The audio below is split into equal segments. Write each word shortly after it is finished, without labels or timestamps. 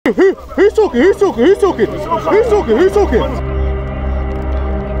Who's talking? Who's talking? Who's talking? Who's talking? Who's talking?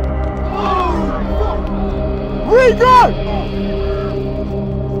 Regan!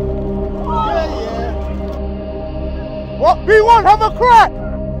 What? B1, have a crack!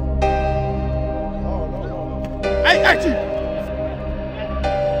 Hey, actually!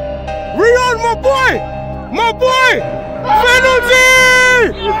 Rion, my boy! My boy!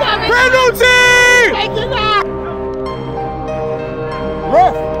 Penalty! Penalty!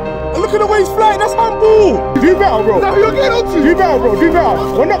 Ref, look at the way he's flying, that's handball! Do better, bro. No, you're getting on to. Do better, bro, do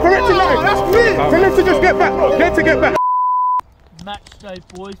better. We're not correcting that. That's me. Tell him to just get back, bro. Get to get back. Match day,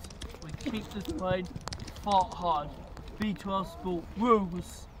 boys. We keep this playing, fought hard. B2R sport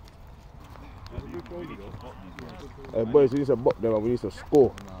rules. Hey boys, we need to bop them and we need to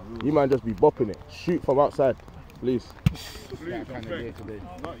score. You man just be bopping it. Shoot from outside, please.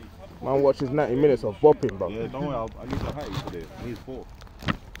 Man watches 90 minutes of bopping, bro. Yeah, don't worry, I need to hit you today. I need 4.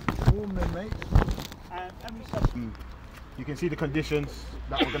 Mate. You can see the conditions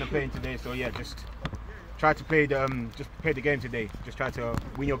that we're going to play in today, so yeah, just try to play the game today. Just try to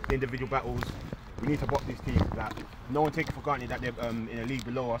win your individual battles. We need to bop this team. Like, no one take it for granted that they're in a league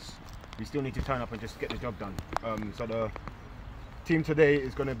below us. We still need to turn up and just get the job done. So the team today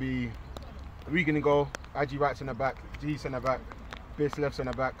is going to be Regan in goal, Agi right centre back, G centre back, Biss left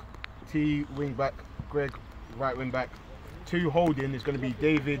centre back, T wing back, Greg right wing back. 2 holding is going to be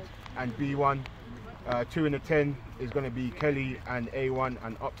David and B1. 2 in the 10 is going to be Kelly and A1,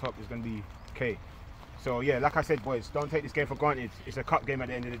 and up top is going to be K. So yeah, like I said, boys, don't take this game for granted. It's a cup game at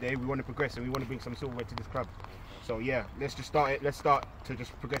the end of the day. We want to progress and we want to bring some silverware to this club. So yeah, let's just start it. Let's start to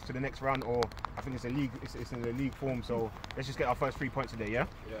just progress to the next round, or I think it's a league. It's in the league form. So let's just get our first 3 points today. Yeah.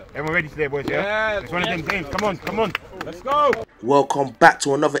 Everyone ready today, boys? Yeah. It's one of them games. Come on, come on. Let's go. Welcome back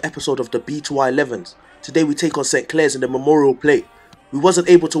to another episode of the B2R 11s. Today we take on St. Clere'S in the Memorial Plate. We wasn't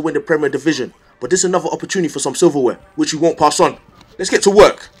able to win the Premier Division, but this is another opportunity for some silverware, which we won't pass on. Let's get to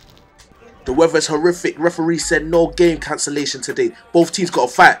work. The weather's horrific. Referee said no game cancellation today. Both teams got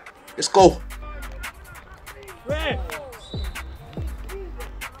a fight. Let's go.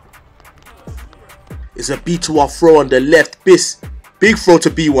 It's a B2R throw on the left. Biss. Big throw to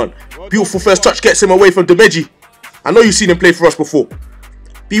B1. Beautiful first touch gets him away from Demeji. I know you've seen him play for us before.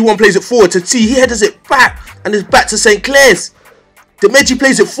 B1 plays it forward to T. He headers it back and it's back to St. Clere'S. Demeji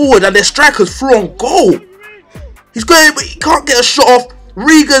plays it forward and their striker's through on goal. He's going, but he can't get a shot off.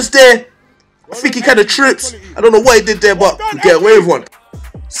 Regan's there. I think he kind of trips. I don't know what he did there, but we get away with one.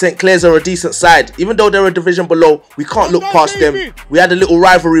 St. Clere'S are a decent side. Even though they're a division below, we can't look past them. We had a little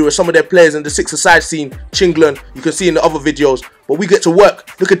rivalry with some of their players in the 6-a-side scene, Chingland. You can see in the other videos. But we get to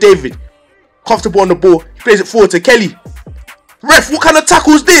work. Look at David. Comfortable on the ball. He plays it forward to Kelly. Ref, what kind of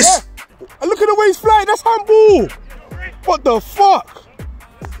tackle is this? And look at the way he's flying. That's handball. What the fuck?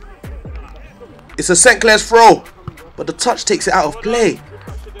 It's a St. Clere'S throw, but the touch takes it out of play.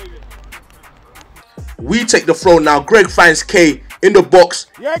 We take the throw now. Greg finds K in the box.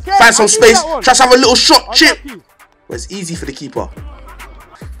 Yeah, finds some space. Tries to have a little shot. Chip. But it's easy for the keeper.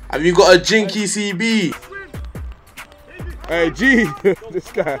 Have you got a jinky CB? Hey, G.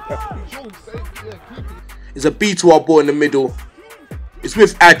 This guy. It's a B2R ball in the middle. It's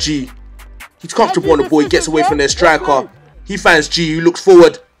with Agi. He's comfortable on the ball. He gets away from their striker. He finds G, who looks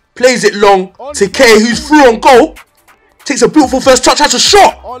forward. Plays it long to K, who's through on goal. Takes a beautiful first touch. Has a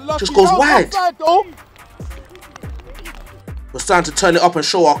shot. Just goes wide. We're starting to turn it up and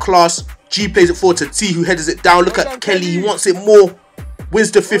show our class. G plays it forward to T, who headers it down. Look at Kelly, he wants it more.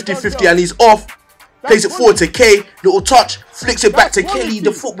 Wins the 50-50 and he's off. Plays it forward to K, little touch. Flicks it back to Kelly,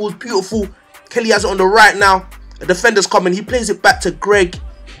 the football's beautiful. Kelly has it on the right now. A defender's coming, he plays it back to Greg,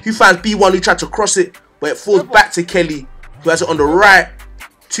 who finds B1, who tried to cross it. But it falls back to Kelly, who has it on the right.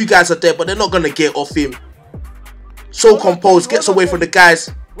 2 guys are there, but they're not going to get off him. So composed, gets away from the guys.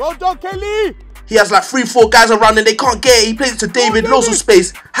 Well done, Kelly. He has like 3-4 guys around and they can't get it. He plays it to David, loads of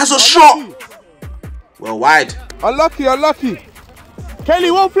space, has a shot. Well, wide. Unlucky, unlucky.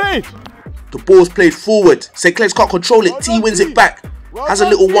 Kelly, well played. The ball's played forward. St. Clere'S can't control it. T wins it back. Has a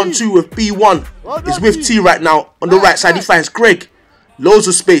little 1-2 with B1. He's with T right now. On the right side, he finds Greg. Loads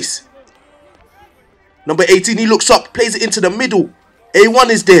of space. Number 18, he looks up, plays it into the middle. A1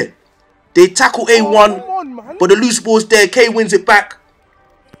 is there. They tackle A1, but the loose ball's there. K wins it back.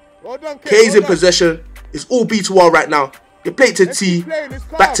 K's in possession. It's all B2R right now. They play it to T,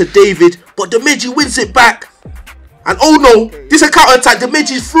 back to David, but Demeji wins it back. And oh no, this is a counter attack.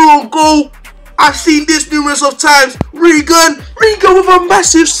 Demeji's through on goal. I've seen this numerous of times. Regan with a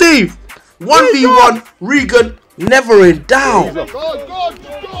massive save. 1v1, Regan never in doubt.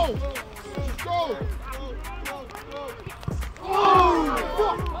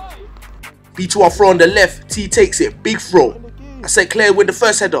 B2R throw on the left, T takes it, big throw. I said Claire win the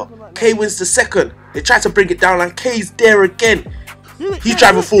first header, K wins the second. They try to bring it down and K's there again. He's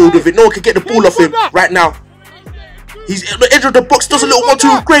driving forward with it, no one can get the ball off him right now. He's at the edge of the box, does a little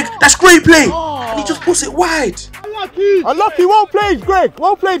 1-2 with Greg, that's great play. And he just puts it wide. Unlucky, well played Greg,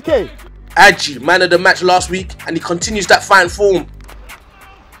 well played K. Adji, man of the match last week, and he continues that fine form.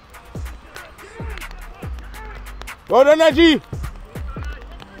 Well done Adji.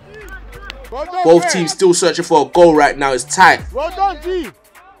 Well done, Both Greg. teams still searching for a goal right now, it's tight. Well done G.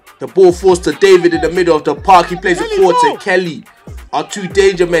 The ball forced to David in the middle of the park, he plays it forward to Kelly. Our two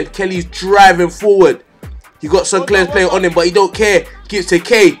danger men, Kelly's driving forward. He got St. Clare's player on him, but he don't care. Gives to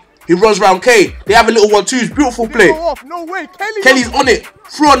K. He runs round K. They have a little 1-2. Beautiful play. No way. Kelly's on it.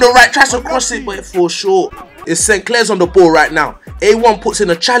 Through on the right. Tries to cross it, but it falls short. It's St. Clare's on the ball right now. A1 puts in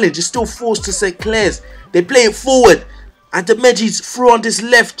a challenge. It's still forced to St. Clare's. They play it forward. And Demeji's through on this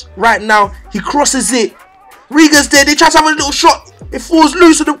left right now. He crosses it. Regan's there. They try to have a little shot. It falls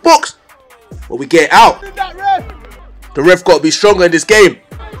loose in the box. But we get out. The ref got to be stronger in this game.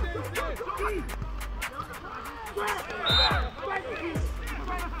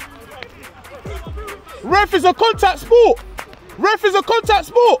 Ref is a contact sport. Ref is a contact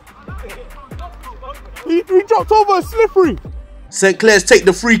sport. He dropped over a slippery. St. Clare's take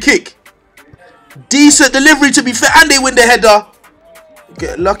the free kick. Decent delivery to be fair, and they win the header.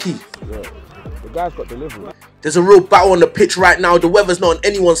 Get lucky. Yeah, the guy's got delivery. There's a real battle on the pitch right now. The weather's not on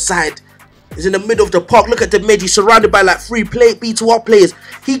anyone's side. He's in the middle of the park. Look at the Demeji surrounded by like 3 B2R players.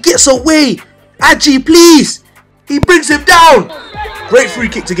 He gets away. Adji, please. He brings him down. Great free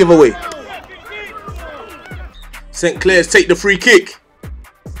kick to give away. St. Clare's take the free kick.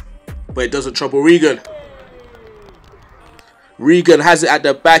 But it doesn't trouble Regan. Regan has it at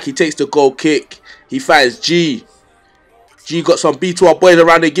the back. He takes the goal kick. He finds G. G got some B2R boys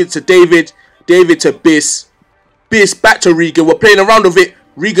around it. Gives to David. David to Biss. Biss back to Regan. We're playing around with it.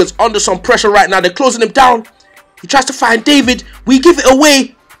 Regan's under some pressure right now. They're closing him down. He tries to find David. We give it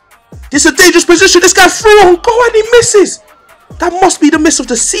away. This is a dangerous position. This guy threw on goal and he misses. That must be the miss of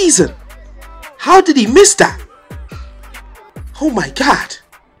the season. How did he miss that? Oh my God.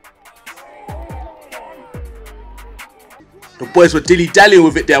 The boys were dilly-dallying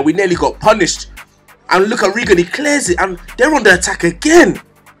with it there. We nearly got punished. And look at Regan. He clears it. And they're on the attack again.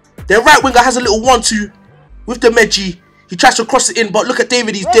 Their right winger has a little 1-2 with Demeji. He tries to cross it in. But look at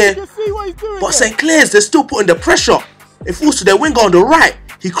David. He's there. But St. Clare's, they're still putting the pressure. It falls to their winger on the right.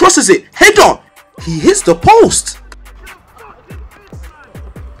 He crosses it. Header. He hits the post.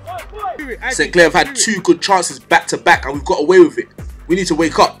 St. Clair have had 2 good chances back to back and we've got away with it. We need to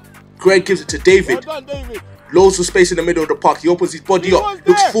wake up. Greg gives it to David. Well done, David. Loads of space in the middle of the park. He opens his body up,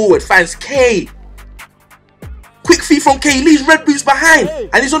 looks forward, finds K. Quick feet from K, he leaves red boots behind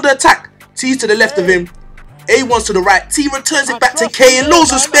and he's on the attack. T's to the left of him. A1's to the right. T returns it back to K in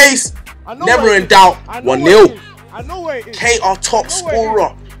loads of space. Never in doubt. 1-0. K, our top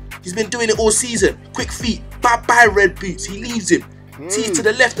scorer. He's been doing it all season. Quick feet, bye-bye red boots. He leaves him. T's to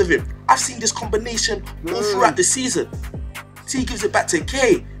the left of him. I've seen this combination all throughout the season. T gives it back to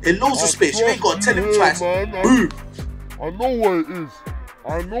K in loads of space. You ain't got to tell him twice. Boom. I know where it is.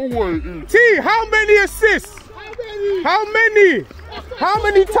 I know where it is. T, how many assists? How many? How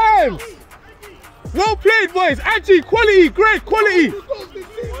many times? Well played, boys. Adji, quality, great quality.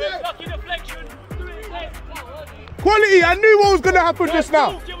 Quality, I knew what was going to happen just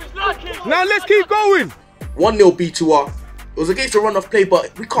now. Now let's keep going. 1-0 B2R. It was against the run-off play,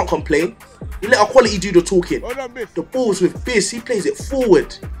 but we can't complain. We let our quality do the talking. The ball's with Biss. He plays it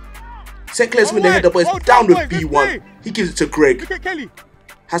forward. St. Clair's win the header, but it's down with B1. He gives it to Greg. Look at Kelly.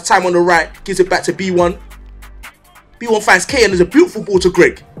 Has time on the right. Gives it back to B1. B1 finds K and there's a beautiful ball to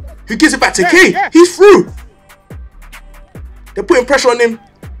Greg, who gives it back to K. He's through. They're putting pressure on him.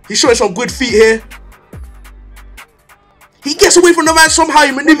 He's showing some good feet here. He gets away from the man somehow.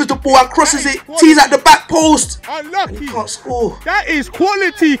 He maneuvers the ball and crosses it. T's at the back post. And he can't score. That is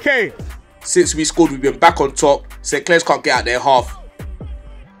quality, K. Since we scored, we've been back on top. St. Clair's can't get out their half.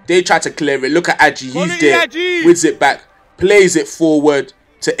 They try to clear it. Look at Adji. He's there. Wins it back. Plays it forward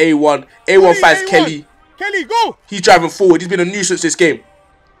to A1. A1 finds Kelly. Kelly, go. He's driving forward. He's been a nuisance this game.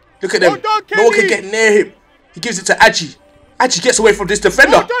 Look at them. No one can get near him. He gives it to Adji. Adji gets away from this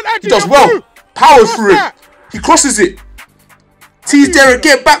defender. He does well. Powers through it. He crosses it. T's there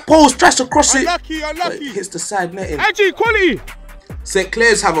again. Back post. Tries to cross it. But it hits the side netting. Adji, quality. St.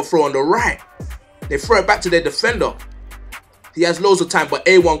 Clair's have a throw on the right. They throw it back to their defender. He has loads of time, but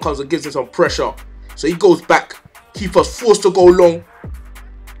A1 comes and gives him some pressure. So he goes back. Keeper's forced to go long.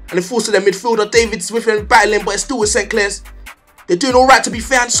 And it falls to their midfielder. David's with him battling, but it's still with St. Clair's. They're doing alright to be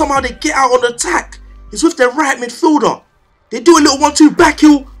fair, and somehow they get out on the attack. It's with their right midfielder. They do a little 1-2 back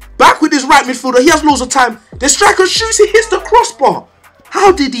heel. Back with his right midfielder. He has loads of time. The striker shoots, he hits the crossbar.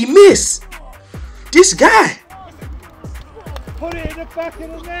 How did he miss? This guy. Put it in the back of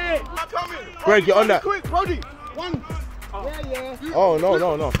the net. Greg, get on that. Quick, Brody. One. Yeah. Oh,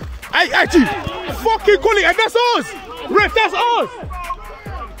 no. Hey, actually, fucking call it, and that's ours. Ref, that's ours.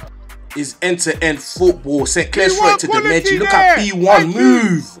 Is end-to-end football. St. Clair's B1 throw it to quality Demeji. Look there. at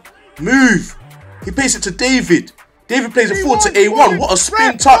B1. Move. He plays it to David. David plays it forward to A1. What a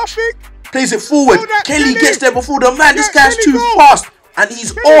spin touch. Plays it forward. Oh, that Kelly Kelly. gets there before the man. This guy's Kelly, too go. fast. And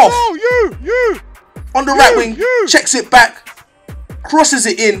he's Kelly, off. go. You. On the right wing. Checks it back. Crosses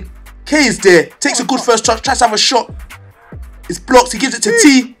it in. K is there. Takes a good first touch. Tries to have a shot. It's blocked. He gives it to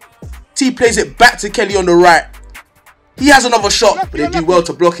T. T plays it back to Kelly on the right. He has another shot, but they do well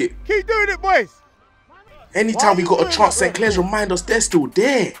to block it. Keep doing it, boys. Anytime we got a chance, St. Clair's remind us they're still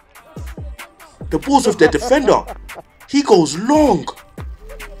there. The ball's with their defender. He goes long.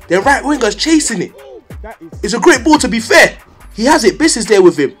 Their right winger's chasing it. It's a great ball to be fair. He has it. Biss is there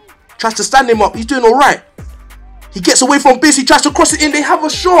with him. Tries to stand him up. He's doing alright. He gets away from Biss. He tries to cross it in. They have a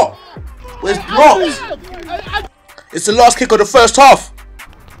shot. But it's blocked. It's the last kick of the first half.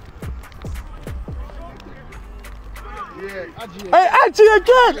 Hey, Archie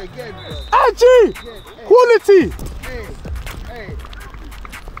again. Archie. Quality.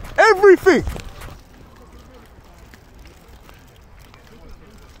 Everything.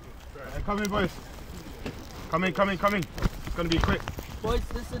 Come in, boys. Come in. It's gonna be quick. Boys,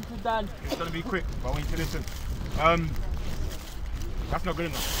 listen to Dan. It's gonna be quick, but I want you to listen. That's not good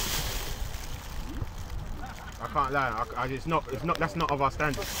enough. I can't lie. That's not of our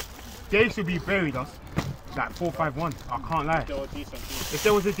standards. They should be buried us. Like 4-5-1. I can't lie. If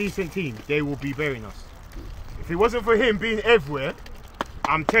there was a decent team, they will be burying us. If it wasn't for him being everywhere,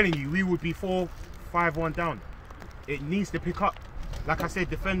 I'm telling you, we would be 4-5-1 down. It needs to pick up. Like I said,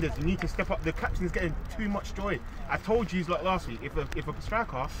 defenders, you need to step up. The captain's getting too much joy. I told you like last week, if a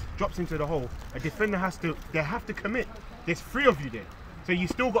striker drops into the hole, a defender have to commit. There's 3 of you there. So you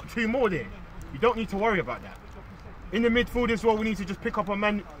still got 2 more there. You don't need to worry about that. In the midfield as well, we need to just pick up a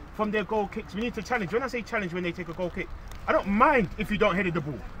man from their goal kicks. We need to challenge. When I say challenge, when they take a goal kick, I don't mind if you don't head the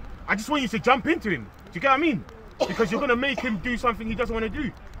ball. I just want you to jump into him. Do you get what I mean? Because you're going to make him do something he doesn't want to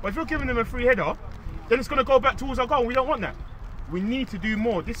do. But if you're giving him a free header, then it's going to go back towards our goal. We don't want that. We need to do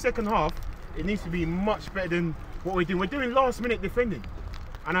more. This second half, it needs to be much better than what we're doing. We're doing last minute defending.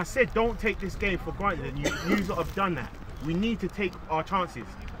 And I said, don't take this game for granted. And you lot have done that. We need to take our chances.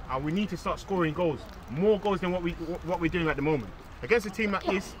 And we need to start scoring goals. More goals than what we're doing at the moment. Against a team like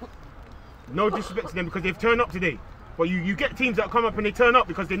this, no disrespect to them because they've turned up today. But you get teams that come up and they turn up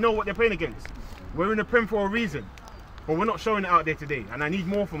because they know what they're playing against. We're in the Prem for a reason. But we're not showing it out there today. And I need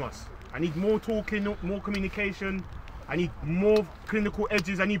more from us. I need more talking, more communication. I need more clinical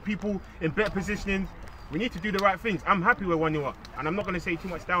edges. I need people in better positioning. We need to do the right things. I'm happy we're 1-0 up. And I'm not going to say too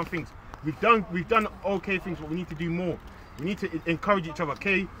much down things. We've done okay things, but we need to do more. We need to encourage each other.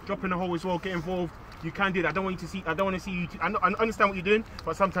 Okay, drop in the hole as well, get involved. You can do that. I don't want to see you. I understand what you're doing,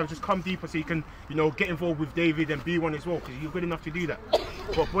 but sometimes just come deeper so you can, get involved with David and B1 as well, because you're good enough to do that.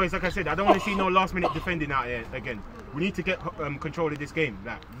 But boys, like I said, I don't want to see no last minute defending out here again. We need to get control of this game.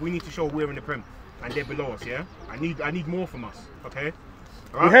 Like, we need to show we're in the Prem and they're below us. Yeah, I need more from us. Okay.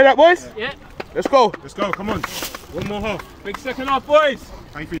 All right? You hear that, boys? Yeah. Let's go. Let's go. Come on. One more half. Big second half, boys.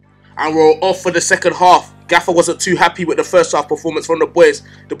 Thank you. And we're off for the second half. Gaffer wasn't too happy with the first half performance from the boys.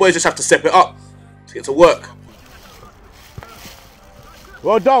 The boys just have to step it up to get to work.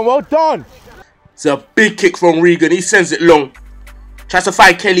 Well done. It's a big kick from Regan. He sends it long. Tries to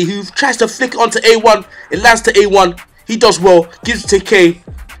find Kelly, who tries to flick it onto A1. It lands to A1. He does well. Gives it to K.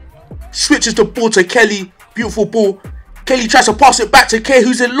 Switches the ball to Kelly. Beautiful ball. Kelly tries to pass it back to K,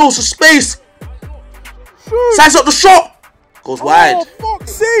 who's in loads of space. Sides up the shot. Goes wide. Oh,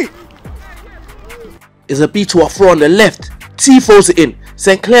 fuck's sake. Is a B2R throw on the left. T throws it in.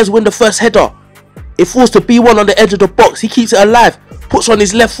 St. Clair's win the first header. It falls to B1 on the edge of the box. He keeps it alive. Puts on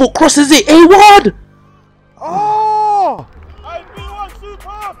his left foot. Crosses it. A1. Oh.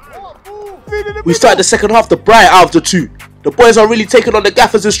 We started the second half the bright out of the 2. The boys are really taking on the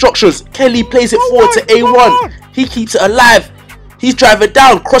Gaffer's instructions. Kelly plays it forward to A1. He keeps it alive. He's driving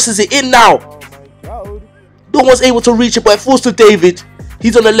down. Crosses it in now. No one's able to reach it, but it falls to David.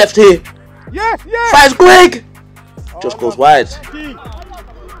 He's on the left here. Yes. Finds Greg. Just goes wide.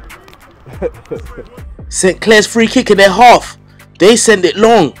 St. Clair's free kick in their half. They send it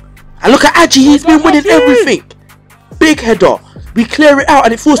long. And look at Aji. He's been winning everything. Big header. We clear it out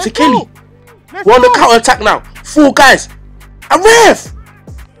and it falls to Kelly. We're on the counter attack now. 4 guys. And ref!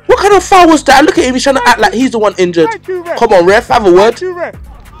 What kind of foul was that? Look at him, he's trying to act like he's the one injured. Thank you, ref. Come on, ref, have a word. Thank you, ref.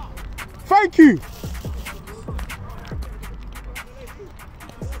 Thank you.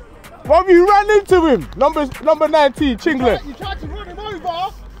 Well, you ran into him. Number 19, Chinglet. You tried to run him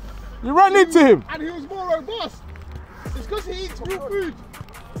over. You ran into him. And he was more robust. It's because he eats real food.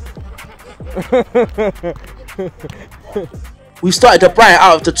 We started to brighten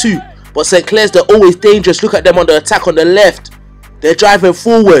out of the 2, but St. Clere's, they're always dangerous. Look at them on the attack on the left. They're driving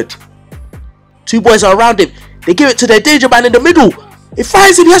forward. 2 boys are around him. They give it to their danger man in the middle. It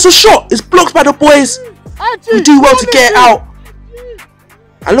finds him, he has a shot. It's blocked by the boys. We do well to get it out.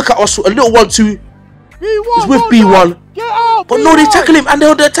 And look at us, a little 1-2. He's with B1. Get out, but no, they tackle him and they're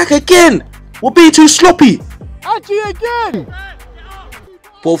on the attack again. We're being too sloppy. Aji again.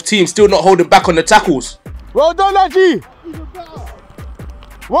 Both teams still not holding back on the tackles. Well done, Aji.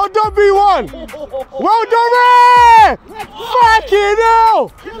 Well done, B1. Well done, Ray. Fucking hell.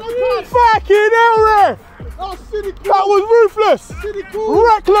 Fucking hell, Ray. That was ruthless.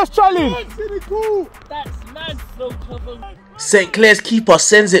 Reckless challenge. That's mad, so clever. St. Clere's keeper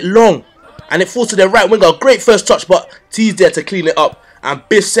sends it long. And it falls to their right winger. Great first touch, but T's there to clean it up. And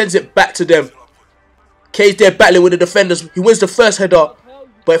Biff sends it back to them. K's there battling with the defenders. He wins the first header.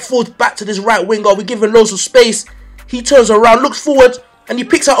 But it falls back to this right winger. We're giving loads of space. He turns around, looks forward. And he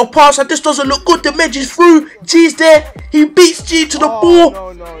picks out a pass. And this doesn't look good. The Medji's through. G's there. He beats G to the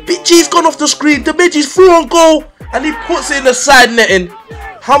ball. G's gone off the screen. The Medji's through on goal. And he puts it in the side netting.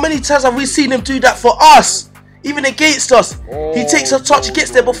 How many times have we seen him do that for us? Even against us. He takes a touch. He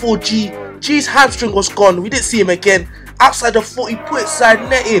gets there before G. G's hamstring was gone. We didn't see him again. Outside the foot, he put it side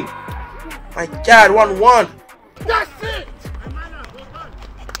netting. My God, 1-1. That's it.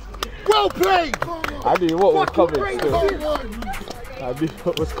 Well played. I knew what was coming still. I knew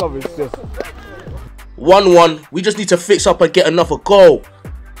what was coming still. 1-1. We just need to fix up and get another goal.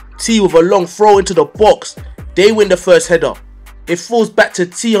 T with a long throw into the box. They win the first header. It falls back to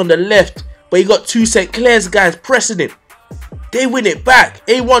T on the left. But he got 2 St. Clere's guys pressing him. They win it back.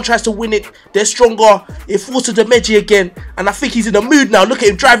 A1 tries to win it. They're stronger. It falls to the Medji again. And I think he's in the mood now. Look at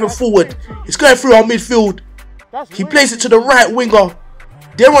him driving forward. He's going through our midfield. He plays it to the right winger.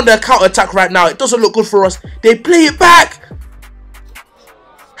 They're on their counter-attack right now. It doesn't look good for us. They play it back.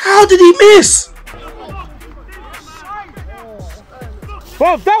 How did he miss?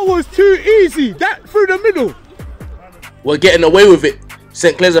 Well, that was too easy. That through the middle. We're getting away with it.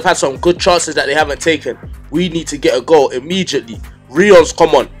 St. Clere's have had some good chances that they haven't taken. We need to get a goal immediately. Rion's come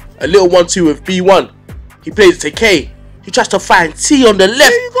on. A little 1-2 with B1. He plays it to K. He tries to find T on the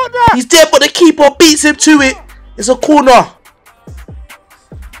left. Yeah, you got that. He's there, but the keeper beats him to it. It's a corner.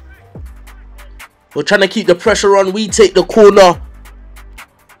 We're trying to keep the pressure on. We take the corner.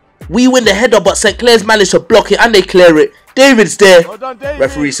 We win the header, but St. Clere's managed to block it and they clear it. David's there. Well done, David.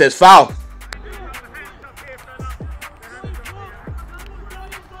 Referee says foul.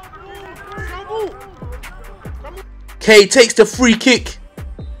 K takes the free kick.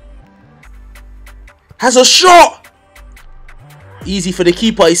 Has a shot. Easy for the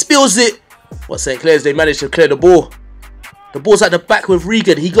keeper. He spills it. But St. Clere's, they managed to clear the ball. The ball's at the back with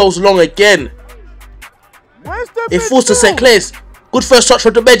Regan. He goes long again. It falls to St. Clere's. Good first touch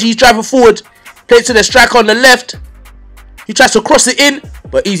from the Medji. He's driving forward. Plays to the striker on the left. He tries to cross it in.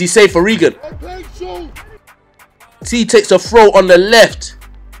 But easy save for Regan. T takes a throw on the left.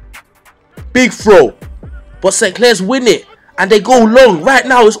 Big throw. But St. Clere's win it. And they go long. Right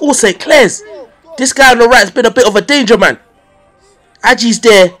now it's all St. Clere's. This guy on the right has been a bit of a danger man. Aji's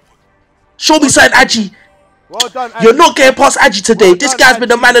there. Show me something, Aji. Well done, Aji. You're not getting past Aji today. Well this done, guy's been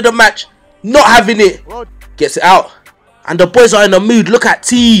the man of the match. Not having it. Gets it out. And the boys are in the mood. Look at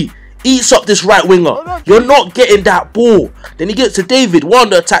T. Eats up this right winger. You're not getting that ball. Then he gets to David. We're on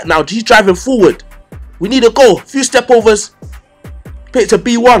the attack now. He's driving forward. We need a goal. Few step overs. Play it to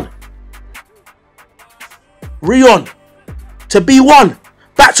B1. Rion. To B1.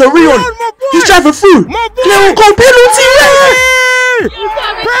 Back to Rion. He's driving through. Clear goal. Penalty.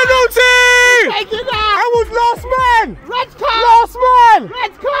 Penalty. I was last man. Red card. Last man.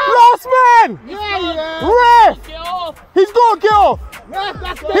 Red card. Last man. Yeah. Ref. Get off. He's got to get off.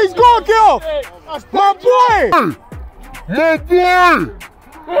 He's got to get off. My boy. My boy.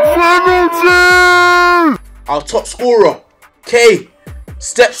 Penalty. Our top scorer, K,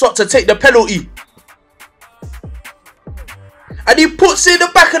 steps up to take the penalty. And he puts it in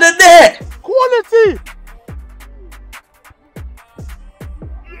the back of the net. Quality.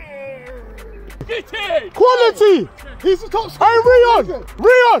 Quality. He's the top scorer. Hey, Rion.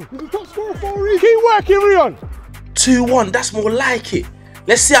 Rion. He's the top scorer for a reason. Keep working, Rion. 2-1, that's more like it.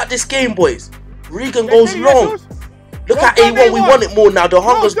 Let's see out this game, boys. Regan goes long. Look at A1, we want it more now. The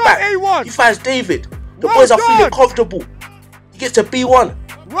hunger's back. A1. He finds David. The boys are feeling comfortable. He gets to B1.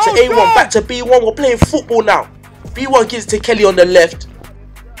 To A1, back to B1. We're playing football now. B1 gives it to Kelly on the left.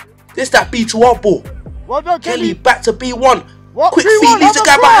 This that B2R ball. Well done, Kelly back to B1. Quick B1, feet, leaves the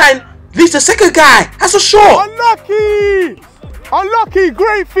guy behind. Leaves the second guy. That's a shot. Unlucky. Unlucky.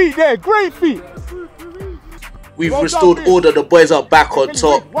 Great feet there. Great feet. We've restored order. The boys are back on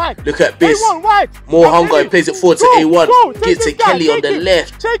top. Look at this. More hunger. He plays it forward to A1. Gives to Kelly on the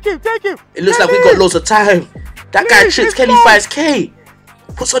left. Take him. It looks like we got loads of time. That guy tricks. Kelly finds K.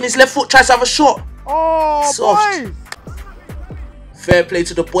 Puts on his left foot. Tries to have a shot. Oh, soft. Boys. Fair play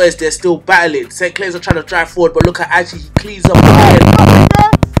to the boys. They're still battling. St. Clair's are trying to drive forward, but look at Adji. He cleans up again.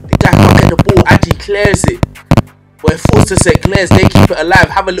 The guy can't get the ball. Adji clears it. But it falls to St. Clair's. They keep it alive.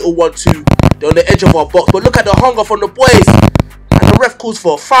 Have a little 1-2. They're on the edge of our box. But look at the hunger from the boys. And the ref calls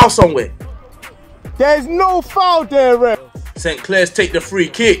for a foul somewhere. There's no foul there, ref. St. Clair's take the free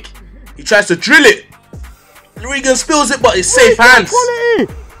kick. He tries to drill it. Regan spills it, but it's safe hands. Quality.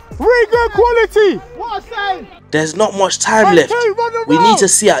 Regan quality. What a save. There's not much time left. We need to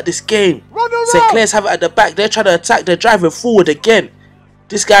see out this game. St. Clair's have it at the back. They're trying to attack. They're driving forward again.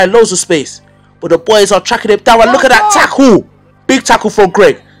 This guy has loads of space. But the boys are tracking him down. And look at that tackle. Big tackle from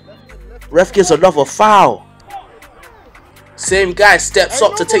Greg. Ref gives another foul. Same guy steps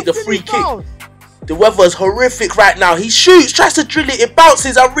up to take the free kick. The weather is horrific right now. He shoots, tries to drill it. It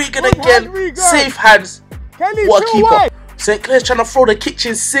bounces. And Regan again. Safe hands. What a keeper. St. Clair's trying to throw the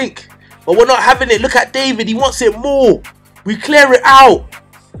kitchen sink. But we're not having it. Look at David. He wants it more. We clear it out.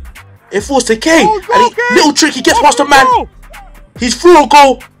 It falls to K. And little trick. He gets past the man. He's through a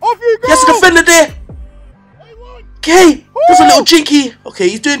goal. He has a defender there. K does a little jinky. Okay,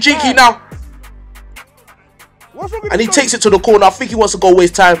 he's doing jinky now. And he takes it to the corner. I think he wants to go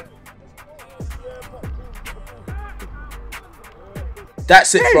waste time.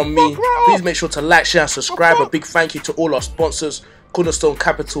 That's it from me. Please make sure to like, share and subscribe. A big thank you to all our sponsors. Cornerstone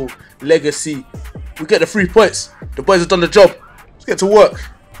Capital, Legacy. We get the 3 points. The boys have done the job. Let's get to work.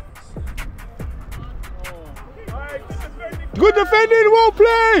 Good defending, well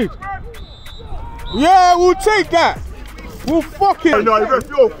played. Yeah, we'll take that. We'll fucking. Oh my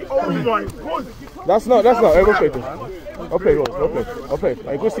God. That's not. Hey, we'll play this. I'll play.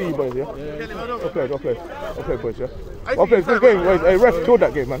 Hey, good to see you boys, yeah? I'll play, boys, yeah? I'll play, good game. Hey, ref, killed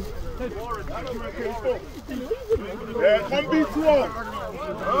that game, man. Yeah, come B2R.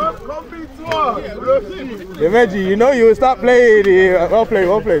 Come B2R. Yeah, Reggie, you know you stop playing here. Well played.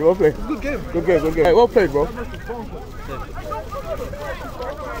 Good game. Hey, well played, bro.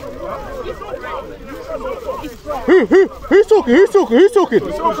 Who's talking?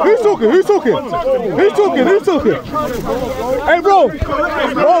 Hey, bro. There's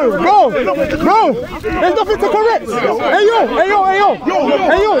nothing to correct. Hey, yo.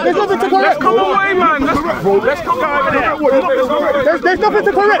 There's nothing to correct. Come away, man. Let's come over there. There's nothing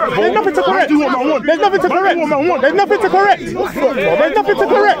to correct. Tell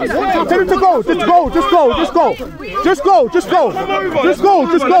him to go. Just go.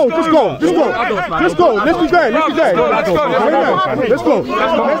 Let's be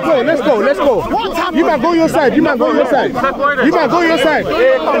going. Let's go. You man go your side. Go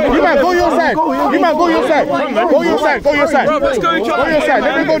your side.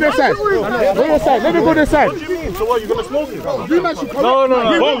 Let me go this side. So what, you gonna smoke it? No.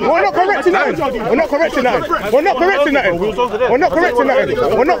 We're not correcting nothing.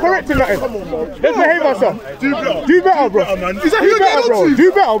 Let's behave ourselves. Do better, bro. Is that who you're getting onto?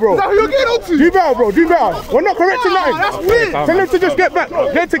 Do better, bro. Do better. We're not correcting nothing. That's weird. Tell them to just get back.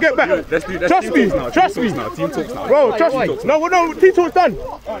 Let's do Trust me. Team talks now. Bro, trust me. No, team talk's done.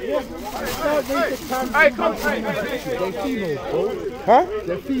 Huh?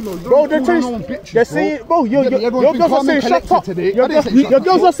 Bro, they're saying, bro, your girls are saying shut up. Your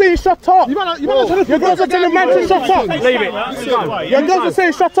girls are saying shut up. Your girls are telling man to shut up. Leave it. Your girls are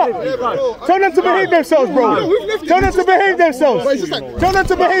saying shut up. Tell them to behave themselves, bro. Tell them to behave themselves.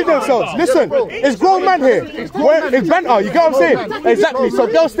 Listen, it's grown man here. It's banter, you get what I'm saying? Exactly, so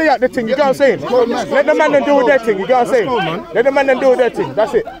girls stay out the thing, you get what I'm saying? Let the man then do their thing, you get what I'm saying? Let the man then do their thing,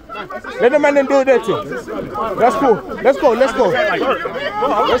 that's it. Let the man then do their thing. That's cool. Let's go.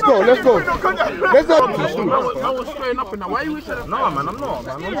 No, man, I'm not.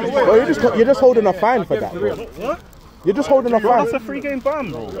 Bro, you're just holding a fine for that, bro. What? You're just holding a fan. That's a 3-game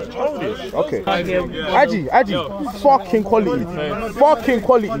ban, bro. Okay. Aji, fucking quality.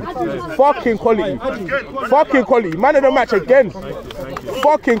 Man of the match again.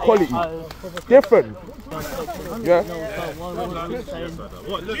 Fucking quality. Different. Yeah.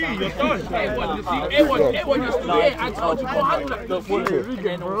 What? Look, you're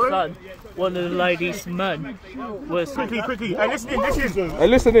done. One of the ladies' men was Quickly. Hey, listen in. Hey,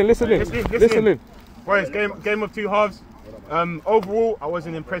 listen in. Boys, game of two halves. Overall, I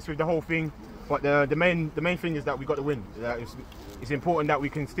wasn't impressed with the whole thing, but the main thing is that we got the win. It's important that we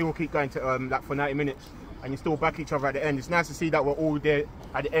can still keep going to like for 90 minutes, and you still back each other at the end. It's nice to see that we're all there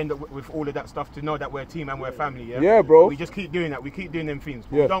at the end with all of that stuff, to know that we're a team and we're a family. Yeah, bro. We just keep doing that. We keep doing them things.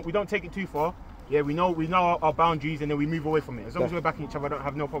 Yeah. We don't take it too far. Yeah, we know our boundaries, and then we move away from it. As long as we're backing each other, I don't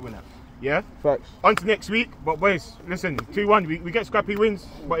have no problem with that. Yeah? Facts. On to next week. But boys, listen, 2-1, we get scrappy wins,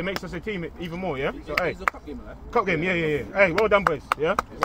 but it makes us a team even more, yeah? So, hey. Cup game, yeah. Hey, well done, boys, yeah?